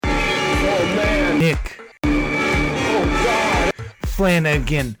Nick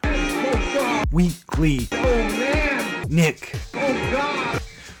Flanagan Weekly. Nick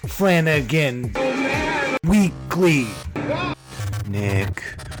Flanagan Weekly. Nick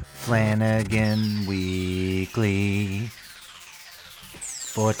Flanagan Weekly.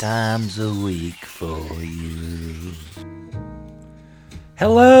 4 times a week for you.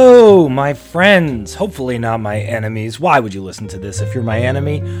 Hello, my friends. Hopefully not my enemies. Why would you listen to this if you're my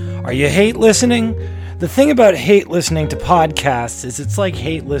enemy? Are you hate listening? The thing about hate listening to podcasts is it's like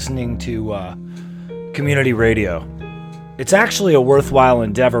hate listening to community radio. It's actually a worthwhile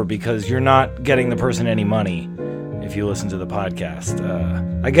endeavor because you're not getting the person any money if you listen to the podcast.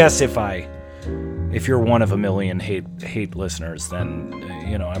 I guess if you're one of a million hate listeners, then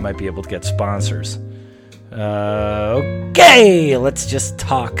I might be able to get sponsors. Okay, let's just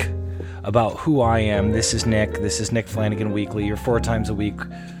talk about who I am. This is Nick. This is Nick Flanagan Weekly, your 4 times a week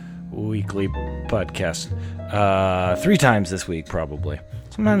weekly podcast. 3 times this week, probably.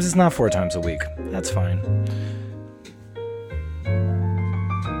 Sometimes it's not 4 times a week. That's fine.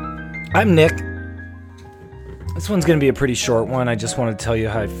 I'm Nick. This one's going to be a pretty short one. I just want to tell you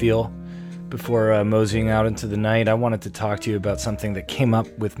how I feel before moseying out into the night. I wanted to talk to you about something that came up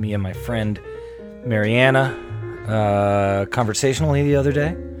with me and my friend Mariana conversationally the other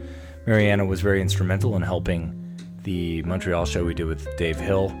day. Mariana was very instrumental in helping the Montreal show we did with Dave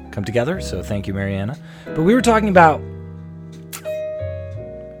Hill come together, so thank you, Mariana. But we were talking about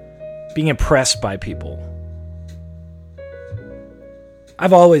being impressed by people.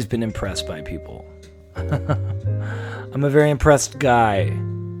 I've always been impressed by people. I'm a very impressed guy.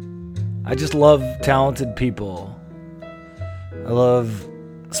 I just love talented people. I love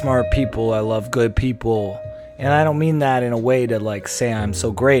smart people. I love good people. And I don't mean that in a way to say I'm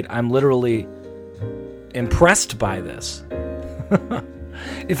so great. I'm literally impressed by this.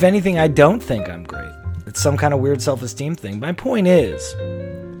 If anything, I don't think I'm great. It's some kind of weird self-esteem thing. My point is,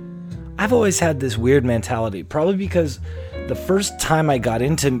 I've always had this weird mentality, probably because the first time I got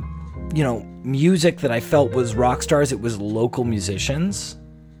into, music that I felt was rock stars, it was local musicians.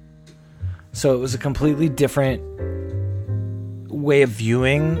 So it was a completely different way of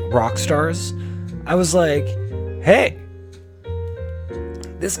viewing rock stars. I was like, hey,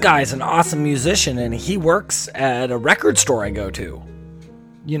 this guy's an awesome musician and he works at a record store I go to,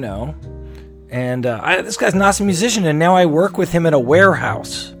 and this guy's an awesome musician and now I work with him at a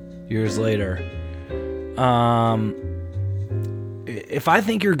warehouse years later. If I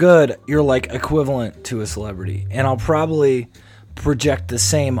think you're good, you're equivalent to a celebrity, and I'll probably project the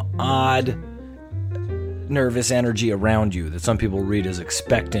same odd nervous energy around you that some people read as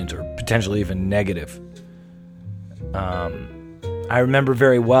expectant or potentially even negative. I remember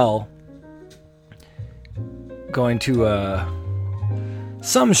very well going to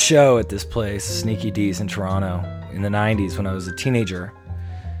some show at this place, Sneaky D's in Toronto, in the 90s when I was a teenager.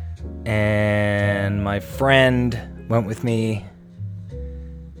 And my friend went with me,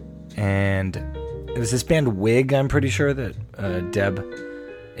 and it was this band Wig, I'm pretty sure, that Deb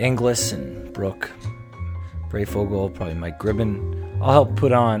Inglis and Brooke Brayfogle, probably Mike Gribben, all helped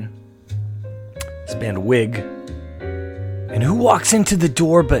put on. This band Wig. And who walks into the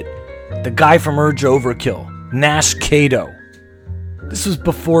door but the guy from Urge Overkill, Nash Cato. This was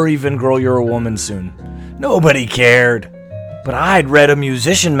before even Girl, You're a Woman Soon. Nobody cared. But I'd read a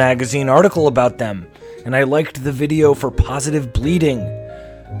Musician magazine article about them, and I liked the video for Positive Bleeding.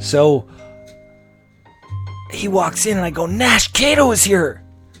 So he walks in and I go, Nash Cato is here.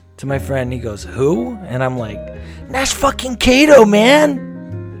 To my friend, he goes, who? And I'm like, Nash fucking Cato, man.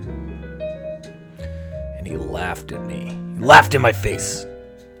 And he laughed at me. He laughed in my face.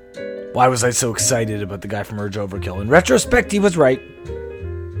 Why was I so excited about the guy from Urge Overkill? In retrospect, he was right.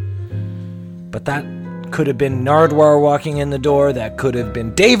 But that could have been Nardwuar walking in the door. That could have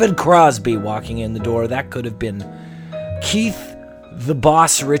been David Crosby walking in the door. That could have been Keith the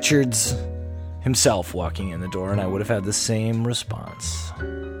Boss Richards himself walking in the door, and I would have had the same response.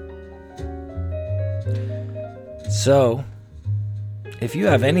 So, if you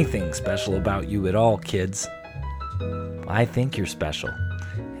have anything special about you at all, kids, I think you're special.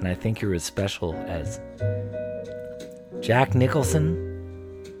 And I think you're as special as Jack Nicholson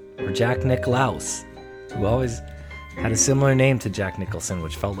or Jack Nicklaus, who always had a similar name to Jack Nicholson,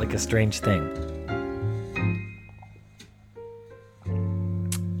 which felt like a strange thing.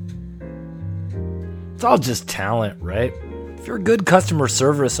 It's all just talent, right? If you're a good customer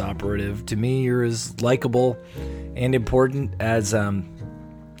service operative, to me, you're as likable and important as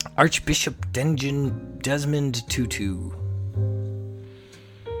Archbishop Desmond Tutu.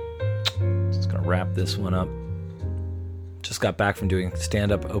 Just gonna wrap this one up. Just got back from doing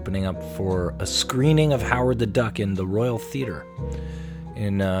stand-up, opening up for a screening of Howard the Duck in the Royal Theatre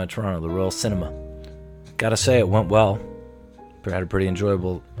in Toronto, the Royal Cinema. Gotta say, it went well. Had a pretty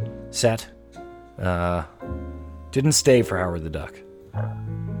enjoyable set. Didn't stay for Howard the Duck.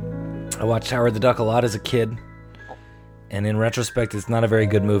 I watched Howard the Duck a lot as a kid, and in retrospect, it's not a very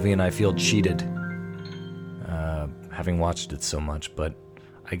good movie, and I feel cheated having watched it so much, but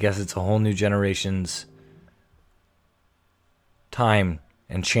I guess it's a whole new generation's time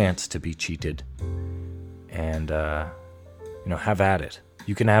and chance to be cheated. And, have at it.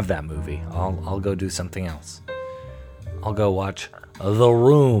 You can have that movie. I'll go do something else. I'll go watch The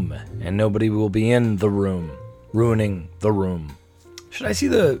Room, and nobody will be in the room, ruining the room. Should I see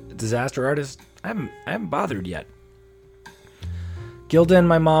The Disaster Artist? I haven't bothered yet. Gilda and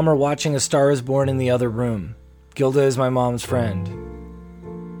my mom are watching A Star is Born in the other room. Gilda is my mom's friend.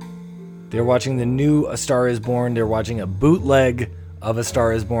 They're watching the new A Star is Born. They're watching a bootleg of A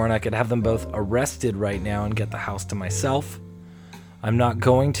Star is Born. I could have them both arrested right now and get the house to myself. I'm not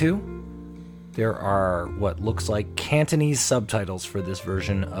going to. There are what looks like Cantonese subtitles for this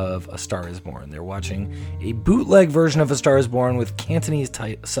version of A Star is Born. They're watching a bootleg version of A Star is Born with Cantonese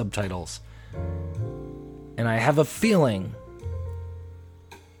subtitles. And I have a feeling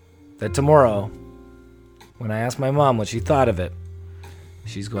that tomorrow, when I ask my mom what she thought of it,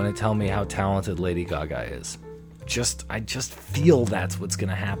 she's going to tell me how talented Lady Gaga is. I just feel that's what's going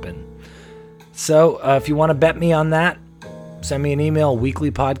to happen. So if you want to bet me on that, send me an email,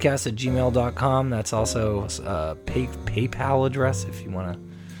 weeklypodcast@gmail.com. That's also a PayPal address if you want to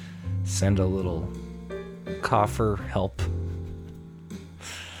send a little coffer help.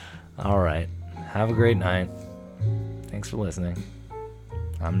 All right. Have a great night. Thanks for listening.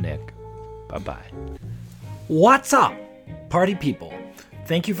 I'm Nick. Bye-bye. What's up, party people?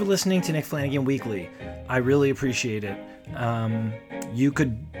 Thank you for listening to Nick Flanagan Weekly. I really appreciate it. You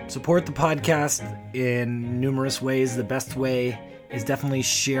could support the podcast in numerous ways. The best way is definitely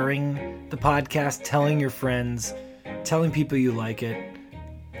sharing the podcast, telling your friends, telling people you like it,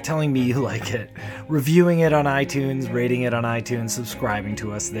 telling me you like it, reviewing it on iTunes, rating it on iTunes, subscribing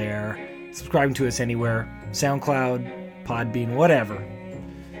to us there, subscribing to us anywhere, SoundCloud, Podbean, whatever,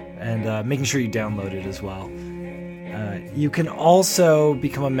 and making sure you download it as well. You can also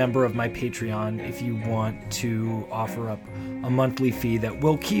become a member of my Patreon if you want to offer up a monthly fee that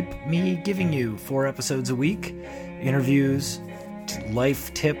will keep me giving you 4 episodes a week, interviews,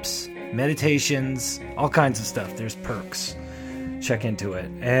 life tips, meditations, all kinds of stuff. There's perks. Check into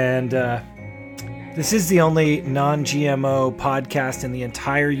it. And this is the only non-GMO podcast in the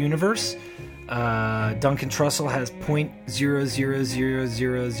entire universe. Duncan Trussell has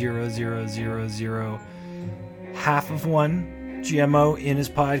 0.000000000 half of one GMO in his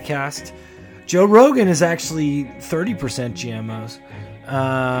podcast. Joe Rogan is actually 30% GMOs.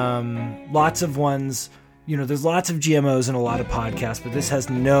 Lots of ones, there's lots of GMOs in a lot of podcasts, but this has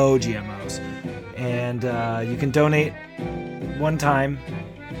no GMOs. And you can donate one time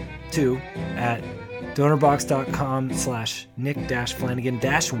too at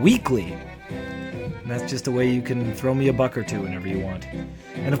donorbox.com/Nick-Flanagan-weekly. And that's just a way you can throw me a buck or two whenever you want.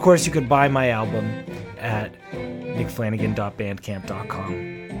 And of course, you could buy my album at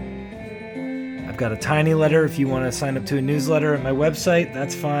nickflanagan.bandcamp.com. I've got a tiny letter if you want to sign up to a newsletter at my website.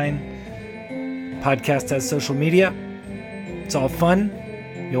 That's fine. Podcast has social media. It's all fun.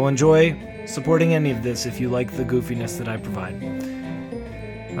 You'll enjoy supporting any of this if you like the goofiness that I provide.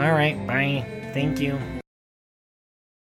 All right, bye. Thank you.